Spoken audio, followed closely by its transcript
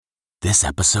This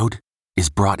episode is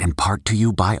brought in part to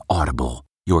you by Audible,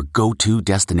 your go-to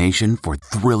destination for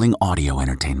thrilling audio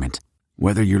entertainment.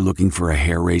 Whether you're looking for a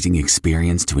hair-raising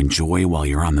experience to enjoy while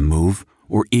you're on the move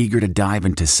or eager to dive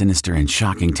into sinister and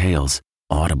shocking tales,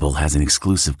 Audible has an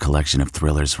exclusive collection of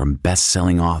thrillers from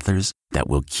best-selling authors that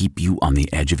will keep you on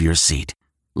the edge of your seat.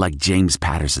 Like James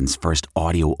Patterson's first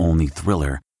audio-only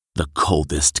thriller, The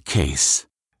Coldest Case.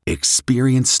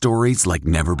 Experience stories like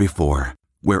never before,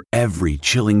 where every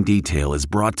chilling detail is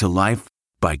brought to life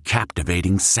by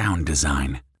captivating sound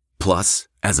design. Plus,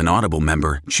 as an Audible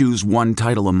member, choose one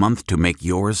title a month to make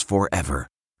yours forever.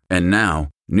 And now,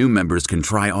 new members can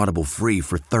try Audible free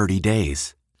for 30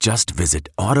 days. Just visit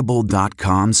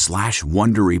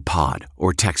audible.com/WonderyPod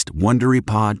or text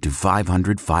WonderyPod to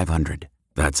 500-500.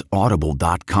 That's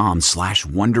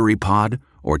audible.com/WonderyPod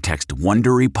or text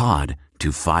WonderyPod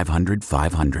to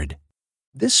 500-500.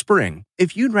 This spring,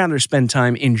 if you'd rather spend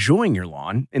time enjoying your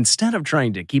lawn instead of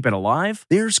trying to keep it alive,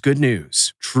 there's good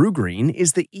news. TruGreen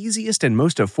is the easiest and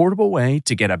most affordable way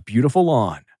to get a beautiful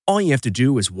lawn. All you have to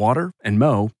do is water and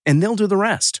mow, and they'll do the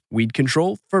rest. Weed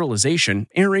control, fertilization,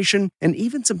 aeration, and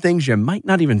even some things you might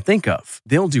not even think of.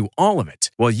 They'll do all of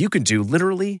it, while you can do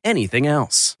literally anything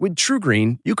else. With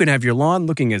TruGreen, you can have your lawn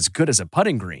looking as good as a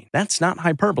putting green. That's not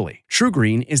hyperbole.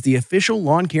 TruGreen is the official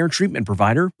lawn care treatment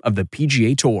provider of the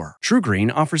PGA Tour.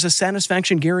 TruGreen offers a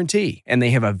satisfaction guarantee, and they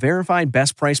have a verified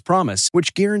best price promise,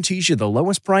 which guarantees you the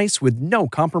lowest price with no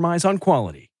compromise on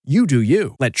quality. You do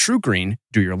you. Let TruGreen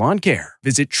do your lawn care.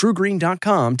 Visit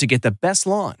TruGreen.com to get the best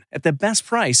lawn at the best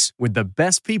price with the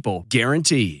best people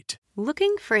guaranteed.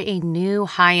 Looking for a new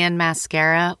high-end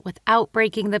mascara without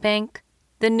breaking the bank?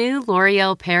 The new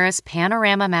L'Oreal Paris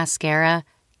Panorama Mascara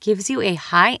gives you a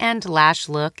high-end lash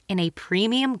look in a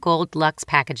premium gold luxe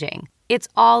packaging. It's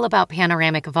all about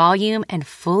panoramic volume and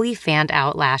fully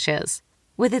fanned-out lashes.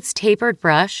 With its tapered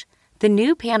brush, the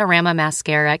new Panorama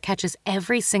Mascara catches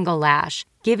every single lash,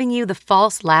 giving you the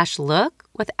false lash look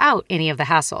without any of the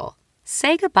hassle.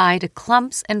 Say goodbye to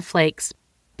clumps and flakes,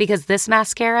 because this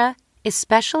mascara is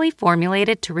specially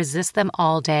formulated to resist them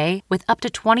all day with up to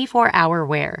 24-hour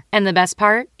wear. And the best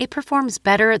part? It performs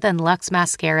better than Luxe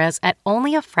mascaras at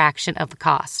only a fraction of the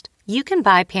cost. You can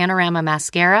buy Panorama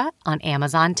Mascara on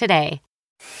Amazon today.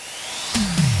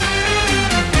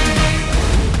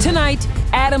 Tonight,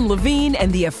 Adam Levine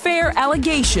and the affair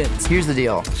allegations. Here's the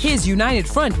deal. His united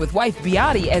front with wife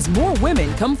Beate as more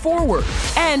women come forward.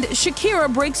 And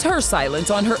Shakira breaks her silence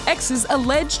on her ex's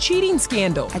alleged cheating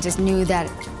scandal. I just knew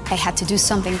that I had to do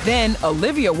something. Then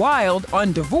Olivia Wilde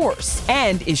on divorce.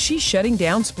 And is she shutting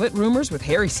down split rumors with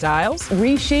Harry Styles?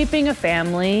 Reshaping a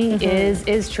family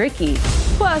is tricky.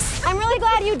 Plus, I'm really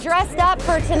glad you dressed up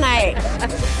for tonight.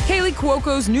 Kaylee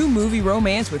Cuoco's new movie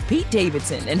romance with Pete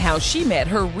Davidson and how she met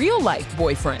her real-life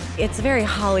boyfriend. It's a very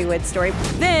Hollywood story.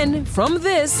 Then, from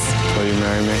this... Will you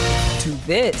marry me? ...to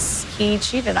this. He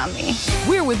cheated on me.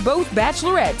 We're with both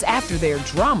bachelorettes after their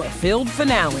drama-filled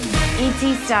finale.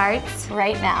 ET starts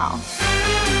right now.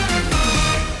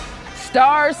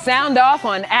 Stars sound off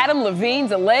on Adam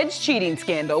Levine's alleged cheating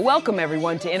scandal. Welcome,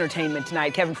 everyone, to Entertainment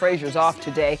Tonight. Kevin Frazier's off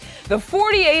today. The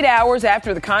 48 hours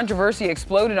after the controversy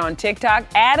exploded on TikTok,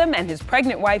 Adam and his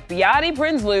pregnant wife, Beate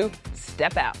Prinsloo,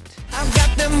 step out. I've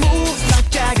got them moves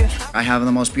like Jagger. I have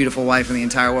the most beautiful wife in the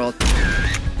entire world.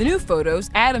 The new photos,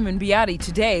 Adam and Beate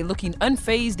today looking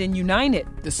unfazed and united.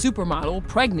 The supermodel,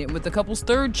 pregnant with the couple's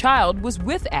third child, was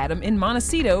with Adam in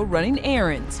Montecito running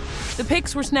errands. The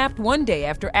pics were snapped one day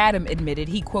after Adam admitted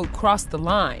he, quote, crossed the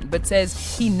line, but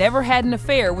says he never had an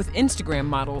affair with Instagram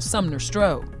model Sumner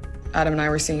Stroh. Adam and I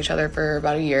were seeing each other for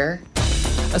about a year.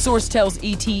 A source tells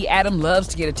ET Adam loves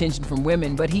to get attention from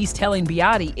women, but he's telling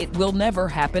Beate it will never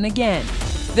happen again.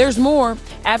 There's more.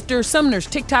 After Sumner's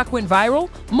TikTok went viral,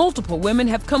 multiple women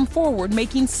have come forward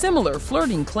making similar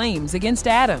flirting claims against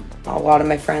Adam. A lot of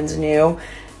my friends knew,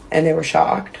 and they were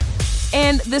shocked.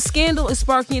 And the scandal is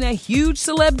sparking a huge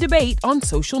celeb debate on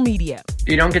social media.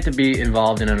 You don't get to be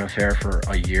involved in an affair for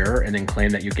a year and then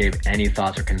claim that you gave any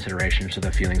thoughts or considerations to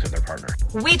the feelings of their partner.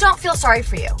 We don't feel sorry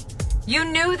for you. You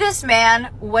knew this man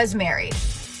was married.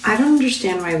 I don't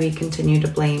understand why we continue to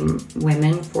blame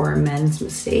women for men's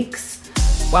mistakes.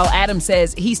 While Adam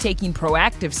says he's taking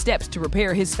proactive steps to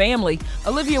repair his family,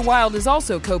 Olivia Wilde is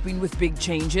also coping with big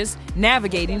changes,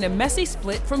 navigating a messy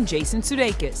split from Jason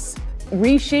Sudeikis.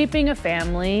 Reshaping a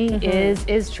family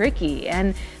is tricky.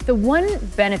 And the one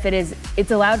benefit is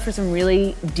it's allowed for some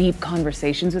really deep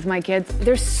conversations with my kids.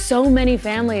 There's so many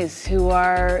families who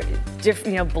are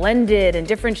blended and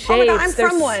different shapes. Oh my God, I'm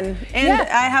from one, and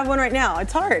I have one right now.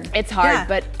 It's hard. It's hard,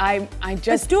 but I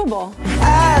just... It's doable.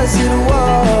 As it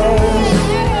was.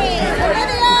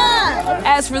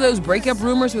 As for those breakup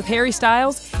rumors with Harry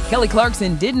Styles, Kelly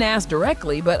Clarkson didn't ask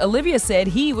directly, but Olivia said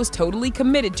he was totally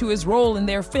committed to his role in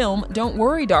their film Don't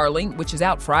Worry, Darling, which is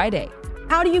out Friday.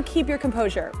 How do you keep your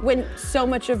composure when so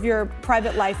much of your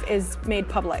private life is made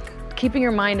public? Keeping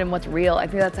your mind on what's real, I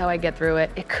think that's how I get through it.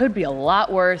 It could be a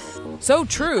lot worse. So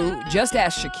true, just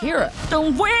ask Shakira.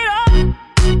 Don't wait up!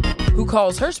 Who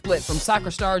calls her split from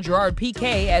soccer star Gerard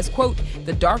Piqué as, quote,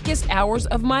 the darkest hours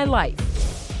of my life.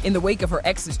 In the wake of her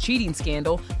ex's cheating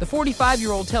scandal, the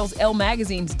 45-year-old tells Elle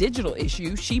Magazine's Digital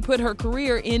Issue she put her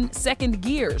career in second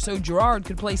gear so Gerard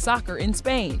could play soccer in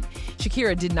Spain.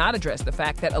 Shakira did not address the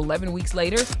fact that 11 weeks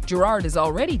later, Gerard is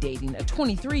already dating a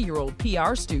 23-year-old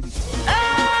PR student.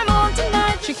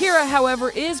 Shakira, however,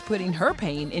 is putting her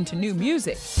pain into new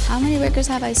music. How many records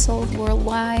have I sold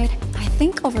worldwide? I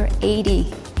think over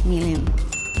 80 million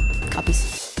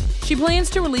copies. She plans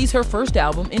to release her first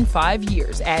album in 5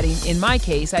 years, adding, in my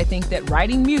case, I think that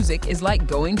writing music is like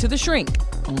going to the shrink,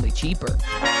 only cheaper.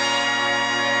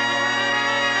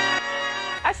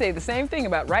 I say the same thing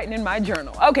about writing in my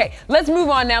journal. Okay, let's move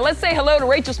on now. Let's say hello to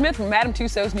Rachel Smith from Madame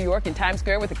Tussauds New York in Times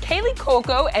Square with a Kaylee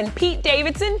Cuoco and Pete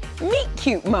Davidson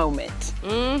meet-cute moment.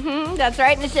 That's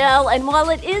right, Michelle. And while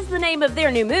it is the name of their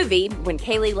new movie, when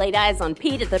Kaylee laid eyes on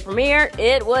Pete at the premiere,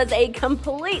 it was a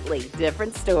completely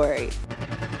different story.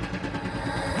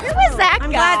 Who was that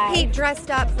I'm guy? glad Pete dressed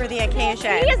up for the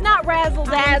occasion. He is not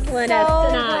razzle-dazzling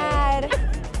us tonight.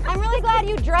 I'm really glad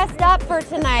you dressed up for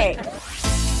tonight.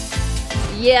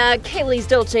 Yeah, Kaylee's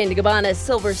Dolce & Gabbana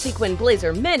silver sequin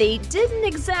blazer mini didn't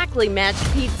exactly match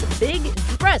Pete's big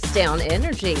dress-down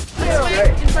energy. You too.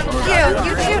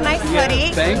 Nice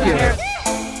hoodie. Thank you.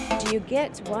 Do you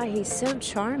get why he's so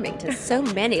charming to so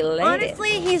many ladies?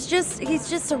 Honestly, he's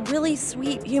just a really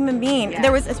sweet human being. Yeah.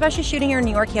 There was, especially shooting here in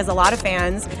New York, he has a lot of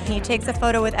fans. He takes a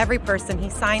photo with every person. He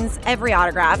signs every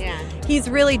autograph. Yeah. He's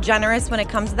really generous when it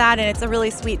comes to that, and it's a really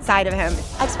sweet side of him.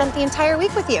 I've spent the entire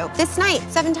week with you, this night,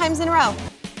 7 times in a row.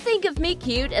 Think of Meet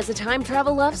Cute as a time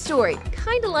travel love story,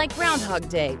 kind of like Groundhog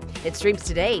Day. It streams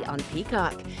today on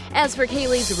Peacock. As for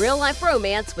Kaylee's real-life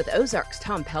romance with Ozark's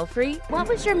Tom Pelphrey, what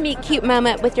was your Meet Cute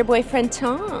moment with your boyfriend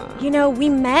Tom? You know, we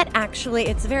met actually,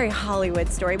 it's a very Hollywood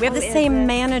story. We have the same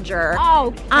manager.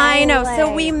 Oh, I know.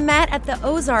 So we met at the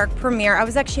Ozark premiere. I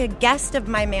was actually a guest of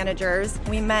my manager's.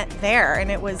 We met there,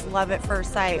 and it was love at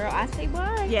first sight. Girl, I see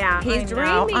why. Yeah, he's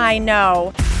dreamy. I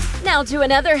know. Now to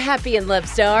another happy and love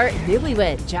star,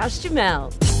 newlywed Josh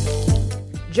Duhamel.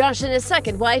 Josh and his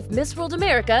second wife, Miss World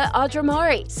America, Audra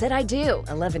Mari, said I do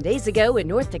 11 days ago in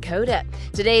North Dakota.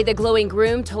 Today, the glowing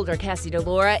groom told our Cassie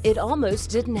DeLaura it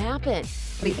almost didn't happen.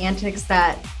 The antics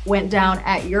that went down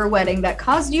at your wedding that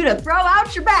caused you to throw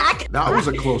out your back. That was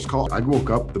a close call. I woke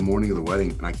up the morning of the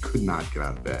wedding and I could not get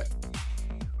out of bed.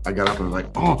 I got up and was like,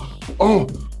 oh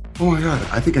my God,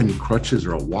 I think I need crutches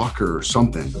or a walker or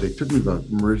something. They took me to the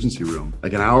emergency room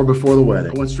like an hour before the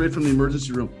wedding. I went straight from the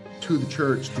emergency room to the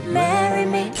church.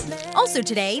 Also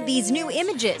today, these new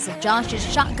images of Josh's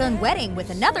shotgun wedding with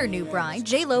another new bride,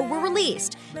 J-Lo, were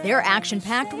released. Their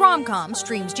action-packed rom-com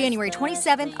streams January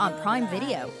 27th on Prime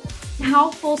Video.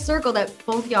 How full circle that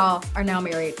both y'all are now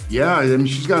married. Yeah, I mean,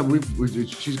 she's gone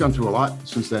through a lot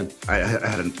since then. I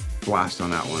had a blast on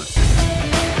that one.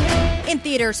 In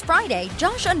theaters Friday,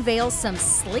 Josh unveils some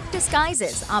slick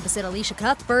disguises opposite Alicia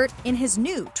Cuthbert in his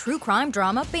new true crime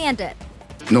drama, Bandit.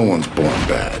 No one's born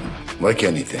bad. Like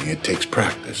anything, it takes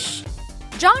practice.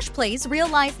 Josh plays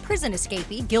real-life prison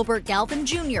escapee Gilbert Galvin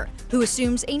Jr., who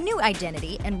assumes a new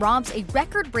identity and robs a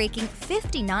record-breaking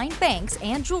 59 banks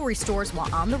and jewelry stores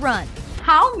while on the run.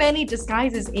 How many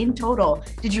disguises in total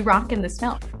did you rock in this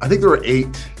film? I think there were 8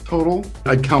 total.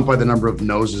 I'd count by the number of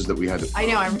noses that we had. I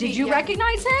know. Did you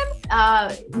recognize him?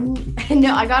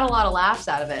 No, I got a lot of laughs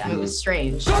out of it. It was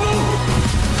strange.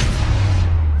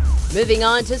 Moving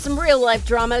on to some real-life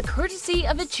drama courtesy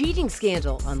of a cheating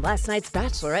scandal on last night's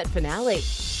Bachelorette finale.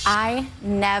 I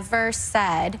never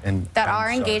said that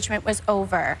our engagement was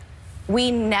over.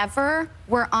 We never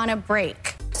were on a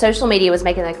break. Social media was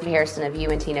making the comparison of you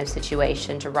and Tino's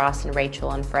situation to Ross and Rachel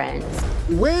on Friends.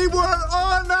 We were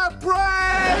on a break!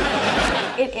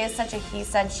 It is such a he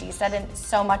said, she said, and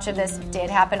so much of this did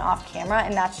happen off camera,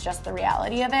 and that's just the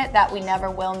reality of it, that we never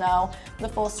will know the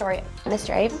full story.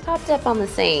 Mr. Avon popped up on the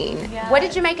scene. Yeah. What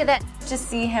did you make of that? Just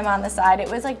see him on the side, it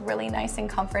was like really nice and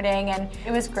comforting, and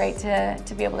it was great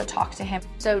to be able to talk to him.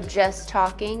 So just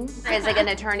talking? Is it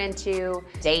gonna turn into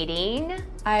dating?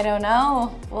 I don't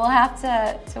know. We'll have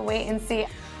to wait and see.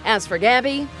 As for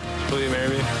Gabby, will you marry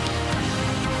me?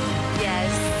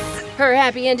 Yes. Her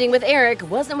happy ending with Eric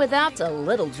wasn't without a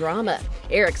little drama.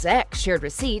 Eric's ex shared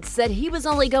receipts, said he was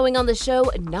only going on the show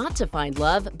not to find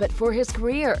love, but for his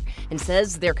career, and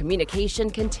says their communication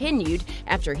continued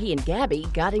after he and Gabby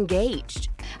got engaged.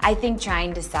 I think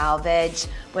trying to salvage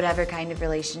whatever kind of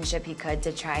relationship he could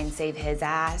to try and save his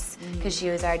ass, because she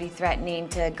was already threatening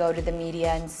to go to the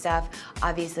media and stuff.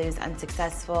 Obviously, it was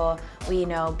unsuccessful. We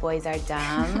know boys are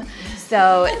dumb.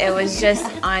 So it was just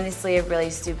honestly a really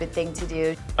stupid thing to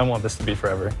do. I want this to be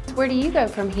forever. Where do you go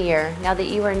from here now that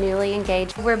you are newly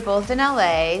engaged? We're both in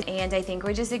LA, and I think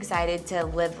we're just excited to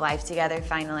live life together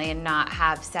finally and not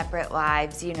have separate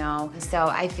lives, you know. So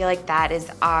I feel like that is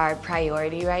our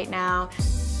priority right now.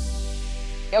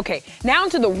 Okay, now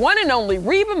to the one and only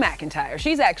Reba McEntire.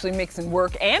 She's actually mixing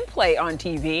work and play on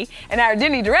TV, and our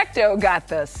Denny Directo got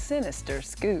the sinister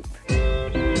scoop.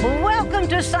 Welcome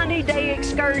to Sunny Day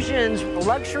Excursions,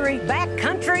 luxury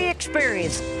backcountry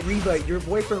experience. Reba, your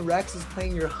boyfriend Rex is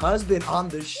playing your husband on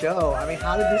the show. I mean,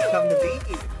 how did this come to be?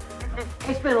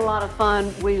 It's been a lot of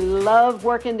fun. We love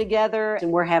working together,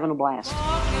 and we're having a blast.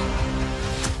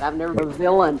 I've never been a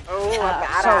villain. Oh,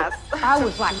 badass. So I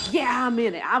was like, yeah, I'm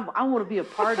in it. I want to be a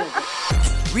part of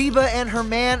it. Reba and her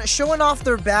man showing off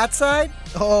their bad side?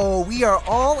 Oh, we are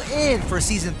all in for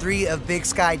season 3 of Big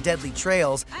Sky Deadly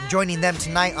Trails. Joining them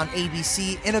tonight on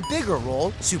ABC in a bigger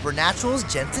role, Supernatural's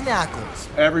Jensen Ackles.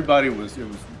 Everybody it was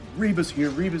Reba's here,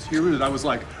 and I was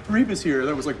like, Reba's here. And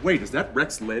I was like, wait, is that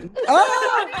Rex Lynn?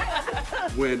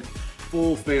 Went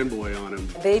full fanboy on him.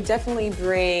 They definitely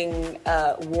bring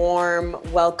warm,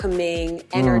 welcoming,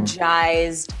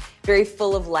 energized, very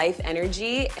full of life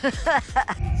energy.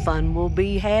 Fun will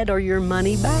be had or your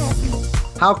money back.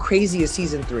 How crazy is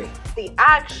season 3? The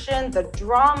action, the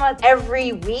drama,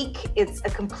 every week it's a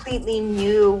completely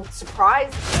new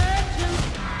surprise.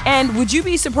 And would you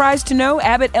be surprised to know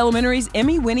Abbott Elementary's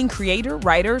Emmy-winning creator,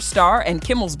 writer, star, and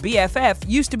Kimmel's BFF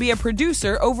used to be a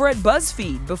producer over at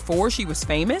BuzzFeed before she was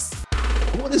famous?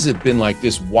 What has it been like,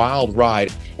 this wild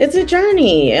ride? It's a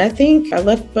journey. I think I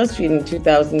left BuzzFeed in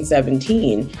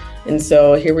 2017. And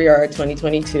so here we are,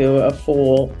 2022, a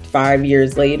full 5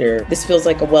 years later. This feels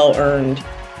like a well-earned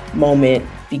moment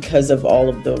because of all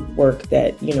of the work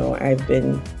that, you know, I've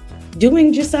been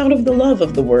doing just out of the love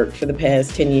of the work for the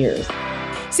past 10 years.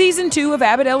 Season 2 of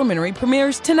Abbott Elementary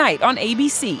premieres tonight on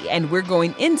ABC, and we're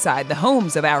going inside the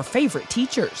homes of our favorite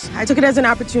teachers. I took it as an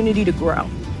opportunity to grow.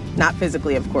 Not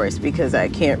physically, of course, because I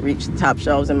can't reach the top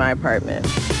shelves in my apartment.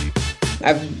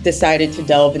 I've decided to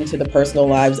delve into the personal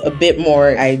lives a bit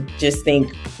more. I just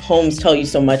think homes tell you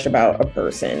so much about a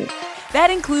person.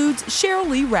 That includes Cheryl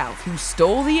Lee Ralph, who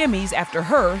stole the Emmys after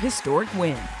her historic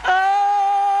win. I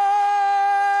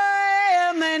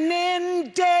am an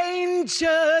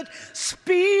endangered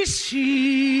species.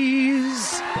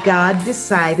 God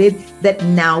decided that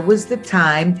now was the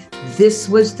time, this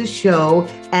was the show,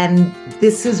 and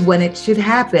this is when it should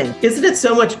happen. Isn't it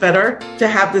so much better to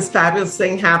have this fabulous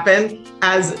thing happen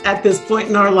as at this point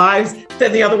in our lives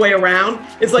than the other way around?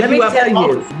 It's like, let me tell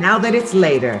you, now that it's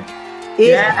later,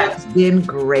 it has been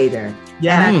greater.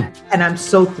 Yeah. And I'm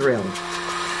so thrilled.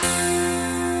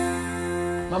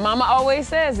 My mama always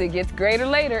says it gets greater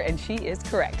later, and she is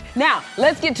correct. Now,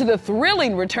 let's get to the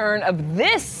thrilling return of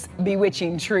this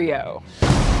bewitching trio.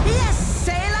 Yes,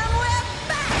 Salem, we're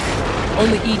back!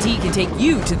 Only E.T. can take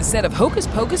you to the set of Hocus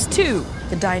Pocus 2.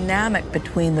 The dynamic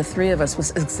between the three of us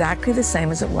was exactly the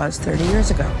same as it was 30 years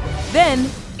ago. Then,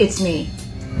 it's me.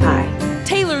 Hi.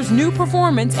 Taylor's new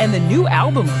performance and the new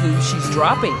album clue she's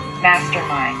dropping.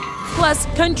 Mastermind. Plus,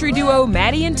 country duo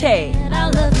Maddie and Tay.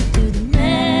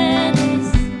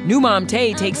 New mom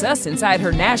Tay takes us inside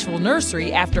her Nashville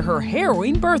nursery after her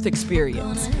harrowing birth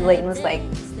experience. Layton was like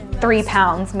 3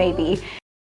 pounds, maybe.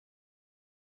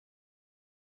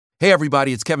 Hey,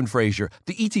 everybody, it's Kevin Frazier.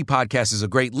 The ET Podcast is a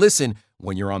great listen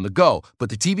when you're on the go, but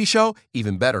the TV show,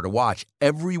 even better to watch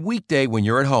every weekday when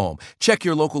you're at home. Check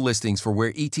your local listings for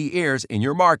where ET airs in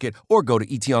your market or go to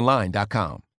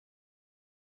etonline.com.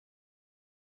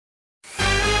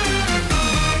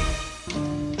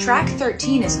 Track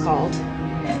 13 is called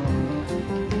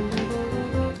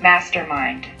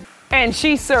Mastermind. And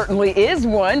she certainly is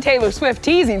one. Taylor Swift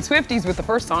teasing Swifties with the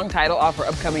first song title off her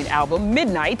upcoming album,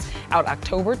 Midnight, out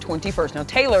October 21st. Now,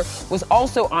 Taylor was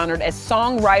also honored as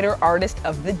Songwriter Artist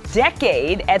of the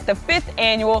Decade at the 5th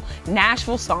Annual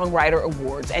Nashville Songwriter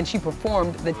Awards, and she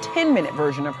performed the 10-minute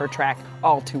version of her track,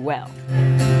 All Too Well.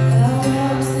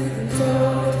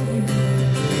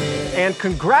 And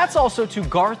congrats also to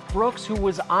Garth Brooks, who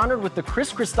was honored with the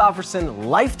Chris Christopherson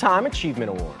Lifetime Achievement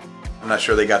Award. I'm not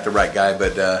sure they got the right guy,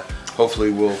 but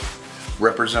hopefully we'll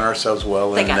represent ourselves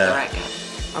well. They got the right guy.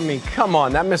 I mean, come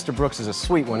on, that Mr. Brooks is a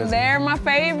sweet one, isn't he? They're my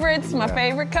favorites, my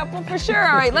favorite couple for sure.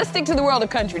 All right, let's stick to the world of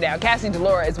country now. Cassie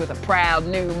DeLora is with a proud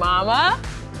new mama.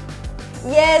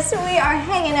 Yes, we are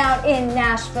hanging out in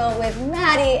Nashville with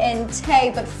Maddie and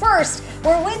Tay, but first,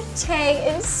 we're with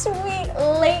Tay in sweet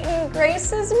Leighton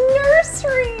Grace's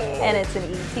nursery. And it's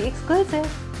an ET exclusive.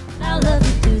 I love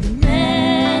you through the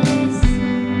madness.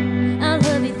 I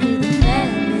love you through the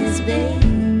madness, babe.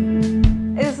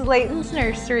 Is Leighton's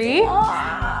nursery.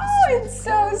 Oh, it's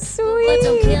so sweet. But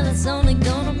don't kill, it's only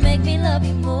gonna make me love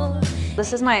you more.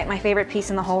 This is my favorite piece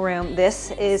in the whole room.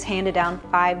 This is handed down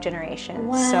 5 generations.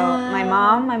 Wow. So my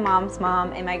mom, my mom's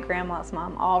mom, and my grandma's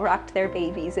mom all rocked their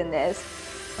babies in this.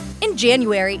 In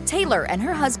January, Taylor and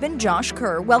her husband Josh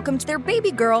Kerr welcomed their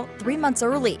baby girl 3 months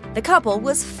early. The couple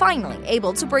was finally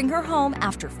able to bring her home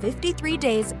after 53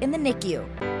 days in the NICU.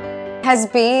 Has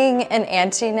being an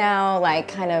auntie now, like,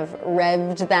 kind of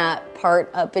revved that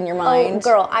part up in your mind? Oh,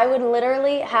 girl, I would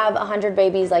literally have 100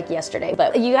 babies like yesterday,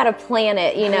 but you gotta plan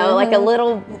it, you know, like a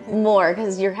little more,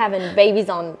 because you're having babies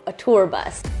on a tour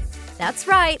bus. That's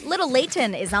right, little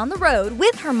Leighton is on the road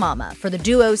with her mama for the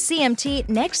duo CMT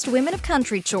Next Women of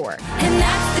Country tour. And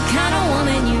that's the kind of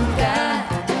woman you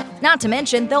got. Not to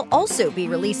mention, they'll also be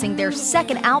releasing their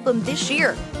second album this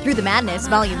year. Through the Madness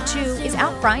Volume 2 is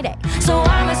out Friday. So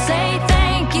I'ma say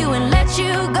thank you and let you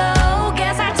go.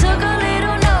 Guess I took a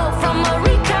little note from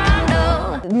Marie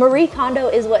Kondo. Marie Kondo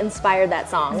is what inspired that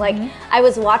song. Like, I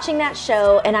was watching that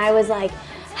show and I was like,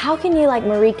 how can you like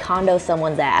Marie Kondo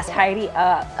someone's ass? Tidy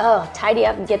up. Oh, tidy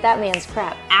up and get that man's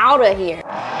crap out of here.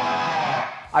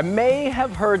 I may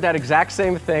have heard that exact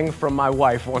same thing from my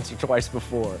wife once or twice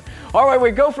before. All right,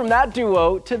 we go from that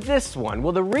duo to this one.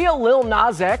 Will the real Lil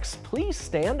Nas X please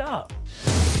stand up?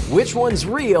 Which one's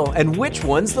real and which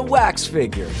one's the wax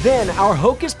figure? Then our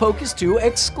Hocus Pocus 2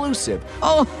 exclusive.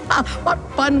 Oh, what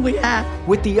fun we had.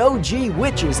 With the OG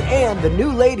witches and the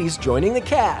new ladies joining the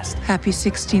cast. Happy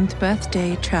 16th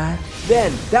birthday, child.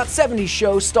 Then that 70s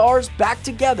show stars back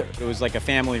together. It was like a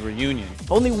family reunion.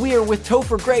 Only we're with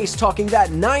Topher Grace talking that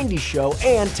 90s show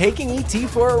and taking E.T.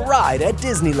 for a ride at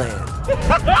Disneyland.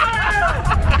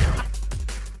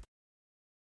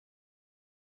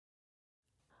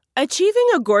 Achieving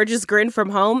a gorgeous grin from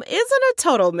home isn't a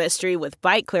total mystery with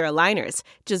Byte Clear aligners.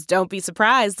 Just don't be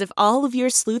surprised if all of your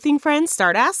sleuthing friends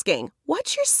start asking,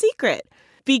 what's your secret?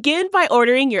 Begin by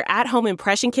ordering your at-home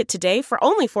impression kit today for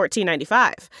only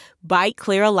 $14.95. Byte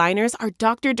Clear aligners are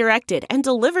doctor-directed and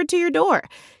delivered to your door.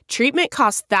 Treatment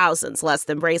costs thousands less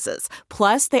than braces.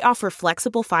 Plus, they offer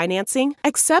flexible financing,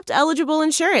 accept eligible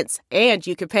insurance, and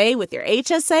you can pay with your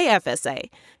HSA FSA.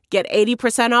 Get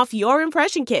 80% off your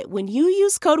impression kit when you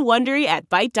use code WONDERY at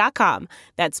Byte.com.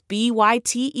 That's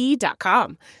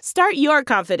BYTE.com. Start your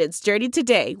confidence journey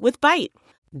today with Byte.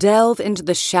 Delve into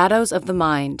the shadows of the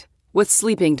mind with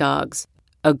Sleeping Dogs,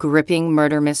 a gripping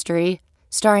murder mystery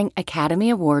starring Academy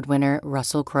Award winner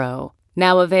Russell Crowe.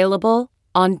 Now available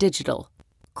on digital.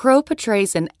 Crowe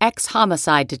portrays an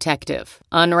ex-homicide detective,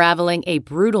 unraveling a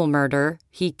brutal murder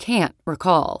he can't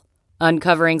recall.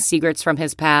 Uncovering secrets from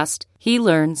his past, he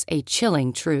learns a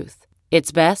chilling truth.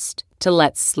 It's best to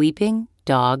let sleeping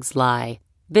dogs lie.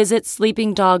 Visit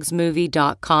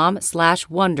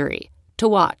sleepingdogsmovie.com/Wondery to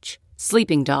watch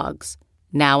Sleeping Dogs,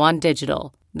 now on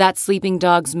digital. That's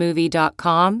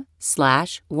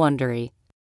sleepingdogsmovie.com/Wondery.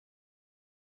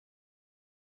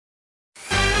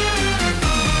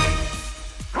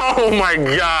 Oh my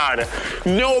God.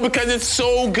 No, because it's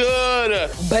so good.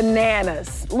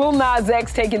 Bananas. Lil Nas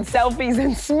X taking selfies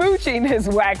and smooching his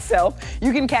wax self.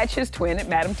 You can catch his twin at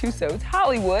Madame Tussauds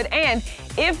Hollywood. And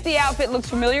if the outfit looks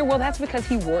familiar, well, that's because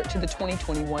he wore it to the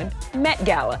 2021 Met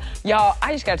Gala. Y'all,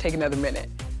 I just gotta take another minute.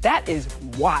 That is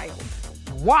wild.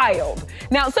 Wild.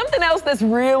 Now, something else that's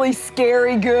really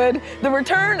scary good, the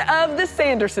return of the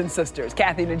Sanderson sisters.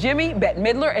 Kathy Najimy, Bette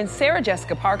Midler, and Sarah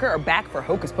Jessica Parker are back for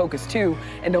Hocus Pocus 2,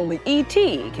 and only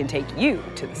E.T. can take you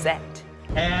to the set.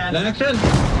 And action.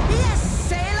 Yes,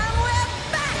 Salem,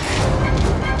 we're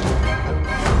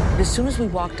back! As soon as we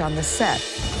walked on the set,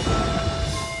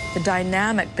 the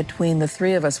dynamic between the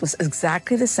three of us was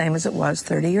exactly the same as it was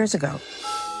 30 years ago.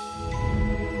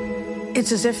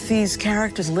 It's as if these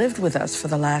characters lived with us for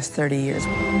the last 30 years.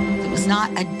 It was not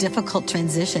a difficult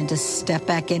transition to step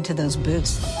back into those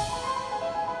boots.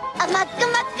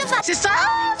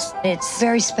 It's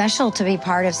very special to be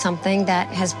part of something that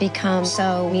has become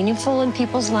so meaningful in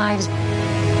people's lives.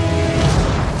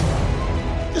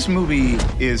 This movie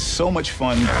is so much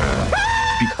fun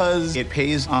because it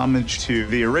pays homage to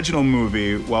the original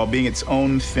movie while being its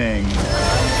own thing.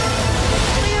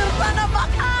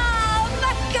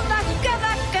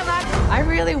 I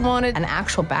really wanted an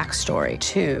actual backstory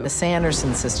to the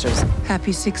Sanderson sisters.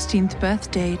 Happy 16th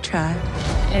birthday, child.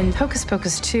 In Hocus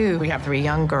Pocus 2, we have 3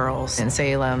 young girls in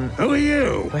Salem. Who are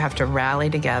you? Who have to rally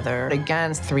together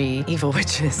against 3 evil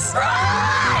witches.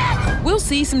 We'll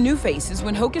see some new faces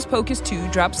when Hocus Pocus 2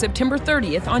 drops September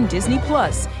 30th on Disney+,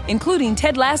 including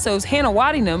Ted Lasso's Hannah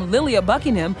Waddingham, Lilia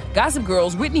Buckingham, Gossip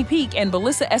Girl's Whitney Peak, and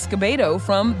Melissa Escobedo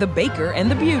from The Baker and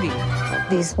the Beauty.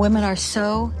 These women are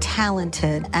so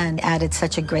talented and added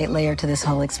such a great layer to this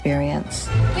whole experience.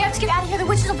 We have to get out of here. The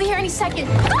witches will be here any second.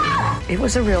 It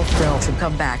was a real thrill to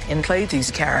come back and play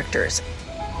these characters.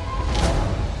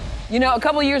 You know, a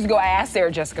couple years ago, I asked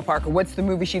Sarah Jessica Parker what's the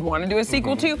movie she'd want to do a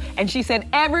sequel to, and she said,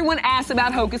 everyone asks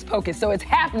about Hocus Pocus, so it's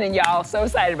happening, y'all. So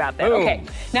excited about that. Boom. Okay,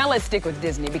 now let's stick with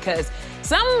Disney, because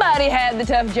somebody had the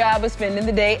tough job of spending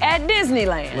the day at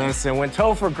Disneyland. Listen, when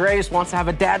Topher Grace wants to have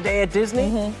a dad day at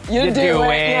Disney, You do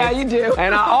it. Yeah, you do.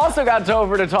 And I also got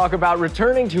Topher to talk about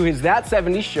returning to his That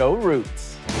 70s Show roots.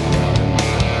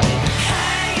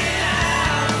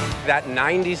 That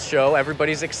 90s show,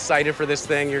 everybody's excited for this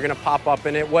thing. You're gonna pop up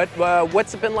in it.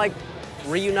 What's it been like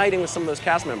reuniting with some of those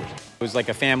cast members? It was like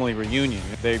a family reunion.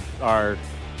 They are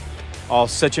all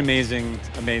such amazing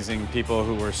people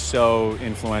who were so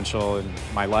influential in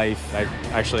my life.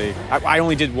 I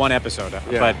only did one episode,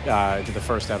 but did the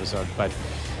first episode, but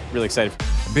really excited.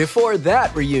 Before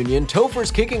that reunion, Topher's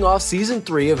kicking off season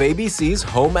 3 of ABC's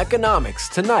Home Economics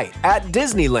tonight at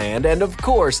Disneyland, and of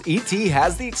course, E.T.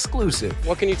 has the exclusive.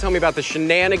 What can you tell me about the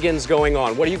shenanigans going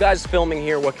on? What are you guys filming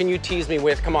here? What can you tease me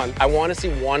with? Come on, I want to see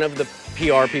one of the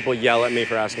PR people yell at me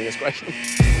for asking this question.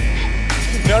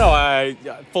 No,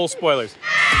 full spoilers.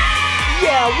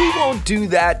 Yeah, we won't do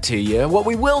that to you. What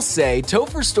we will say,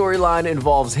 Topher's storyline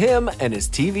involves him and his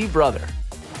TV brother.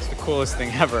 It's the coolest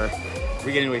thing ever.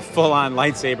 We get into a full-on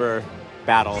lightsaber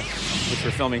battle, which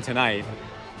we're filming tonight,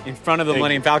 in front of the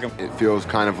Millennium Falcon. It feels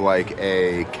kind of like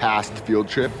a cast field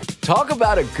trip. Talk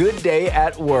about a good day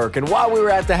at work. And while we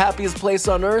were at the happiest place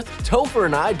on earth, Topher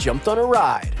and I jumped on a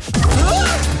ride. I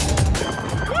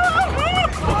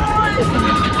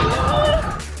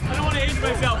don't want to age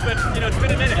myself, but, it's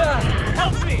been a minute.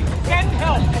 Help me! Get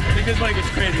help! I think this might get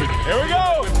crazy. Here we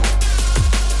go!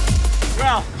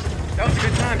 Well, that was a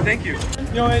good time, thank you.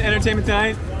 You know what, entertainment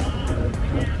tonight?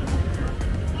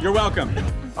 You're welcome.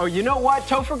 Oh, you know what,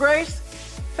 Topher Grace?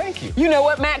 Thank you. You know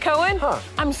what, Matt Cohen?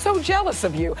 I'm so jealous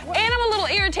of you. And I'm a little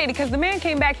irritated because the man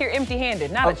came back here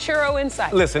empty-handed, not a churro in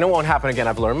sight. Listen, it won't happen again.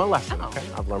 I've learned my lesson, okay?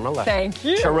 I've learned my lesson. Thank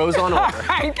you. Churros on order. All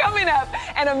right, coming up,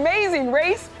 an amazing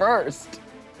race first.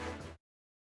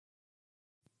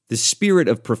 The spirit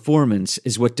of performance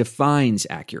is what defines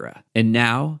Acura, and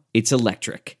now it's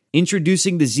electric.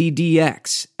 Introducing the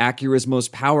ZDX, Acura's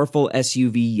most powerful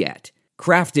SUV yet.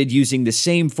 Crafted using the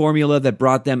same formula that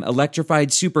brought them electrified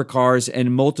supercars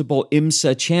and multiple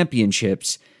IMSA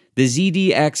championships, the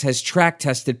ZDX has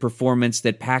track-tested performance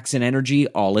that packs an energy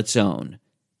all its own.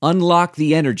 Unlock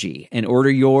the energy and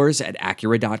order yours at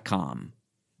Acura.com.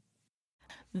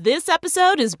 This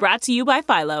episode is brought to you by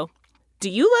Philo. Do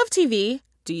you love TV?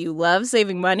 Do you love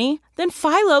saving money? Then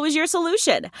Philo is your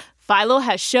solution. Philo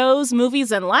has shows,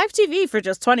 movies, and live TV for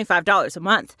just $25 a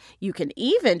month. You can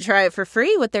even try it for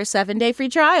free with their 7-day free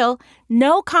trial.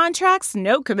 No contracts,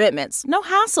 no commitments, no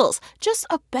hassles. Just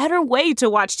a better way to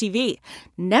watch TV.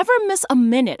 Never miss a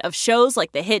minute of shows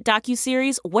like the hit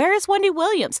docuseries Where is Wendy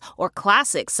Williams? Or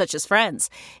classics such as Friends.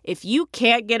 If you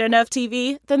can't get enough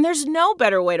TV, then there's no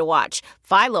better way to watch.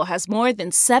 Philo has more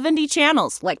than 70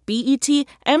 channels like BET,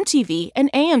 MTV,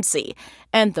 and AMC.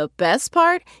 And the best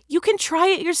part? You can try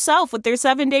it yourself with their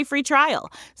 7-day free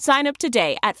trial. Sign up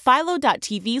today at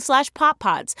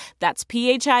philo.tv/poppods. That's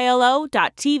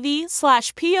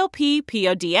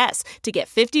philo.tv/POPPODS to get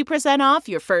 50% off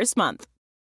your first month.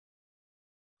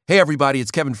 Hey, everybody,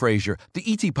 it's Kevin Frazier. The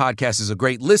ET Podcast is a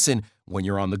great listen when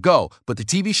you're on the go, but the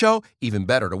TV show, even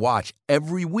better to watch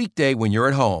every weekday when you're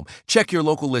at home. Check your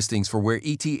local listings for where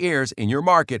ET airs in your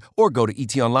market or go to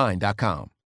etonline.com.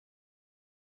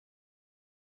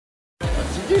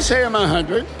 Did you say I'm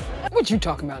 100? What you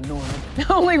talking about, Norman?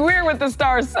 Only we're with the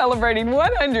stars celebrating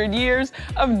 100 years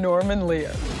of Norman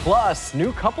Lear. Plus,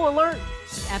 new couple alert.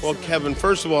 Well, Kevin,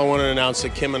 first of all, I want to announce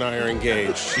that Kim and I are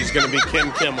engaged. She's going to be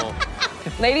Kim Kimmel.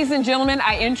 Ladies and gentlemen,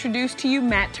 I introduce to you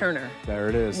Matt Turner. There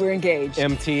it is. We're engaged.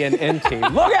 MT and NT.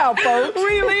 Look out, folks.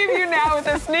 We leave you now with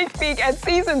a sneak peek at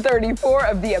season 34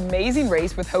 of The Amazing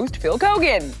Race with host Phil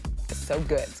Kogan. It's so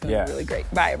good. It's going to be really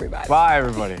great. Bye, everybody. Bye,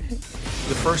 everybody.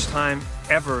 The first time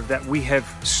ever that we have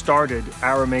started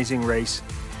our Amazing Race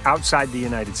outside the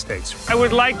United States. I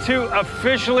would like to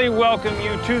officially welcome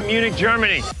you to Munich,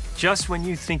 Germany. Just when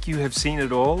you think you have seen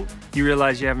it all, you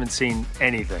realize you haven't seen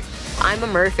anything. I'm a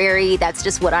Mer Fairy. That's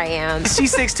just what I am.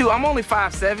 She's 6'2". I'm only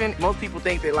 5'7". Most people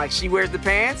think that, like, she wears the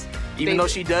pants, even though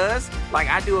she does. Like,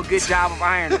 I do a good job of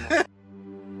ironing them.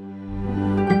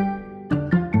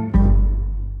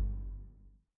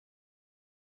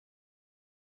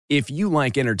 If you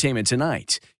like Entertainment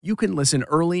Tonight, you can listen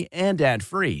early and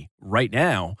ad-free right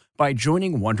now by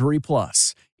joining Wondery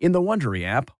Plus in the Wondery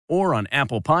app or on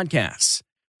Apple Podcasts.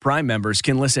 Prime members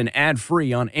can listen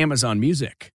ad-free on Amazon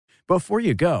Music. Before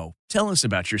you go, tell us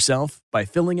about yourself by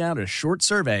filling out a short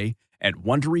survey at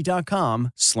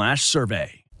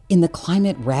Wondery.com/survey. In the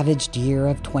climate-ravaged year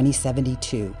of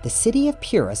 2072, the city of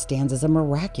Pura stands as a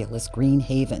miraculous green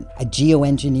haven, a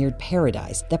geoengineered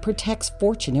paradise that protects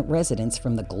fortunate residents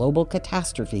from the global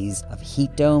catastrophes of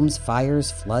heat domes,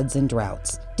 fires, floods, and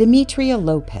droughts. Demetria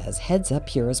Lopez heads up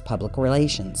Pura's public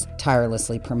relations,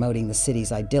 tirelessly promoting the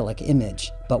city's idyllic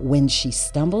image. But when she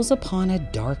stumbles upon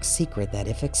a dark secret that,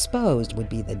 if exposed, would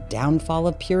be the downfall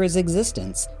of Pura's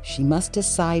existence, she must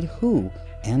decide who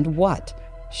and what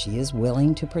she is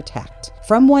willing to protect.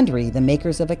 From Wondery, the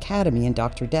makers of Academy and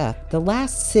Dr. Death, The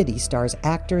Last City stars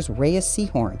actors Reyes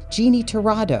Sehorn, Jeannie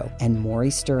Torrado, and Maury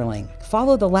Sterling.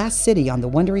 Follow The Last City on the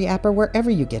Wondery app or wherever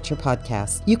you get your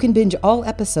podcasts. You can binge all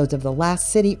episodes of The Last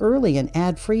City early and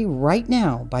ad-free right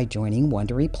now by joining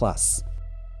Wondery Plus.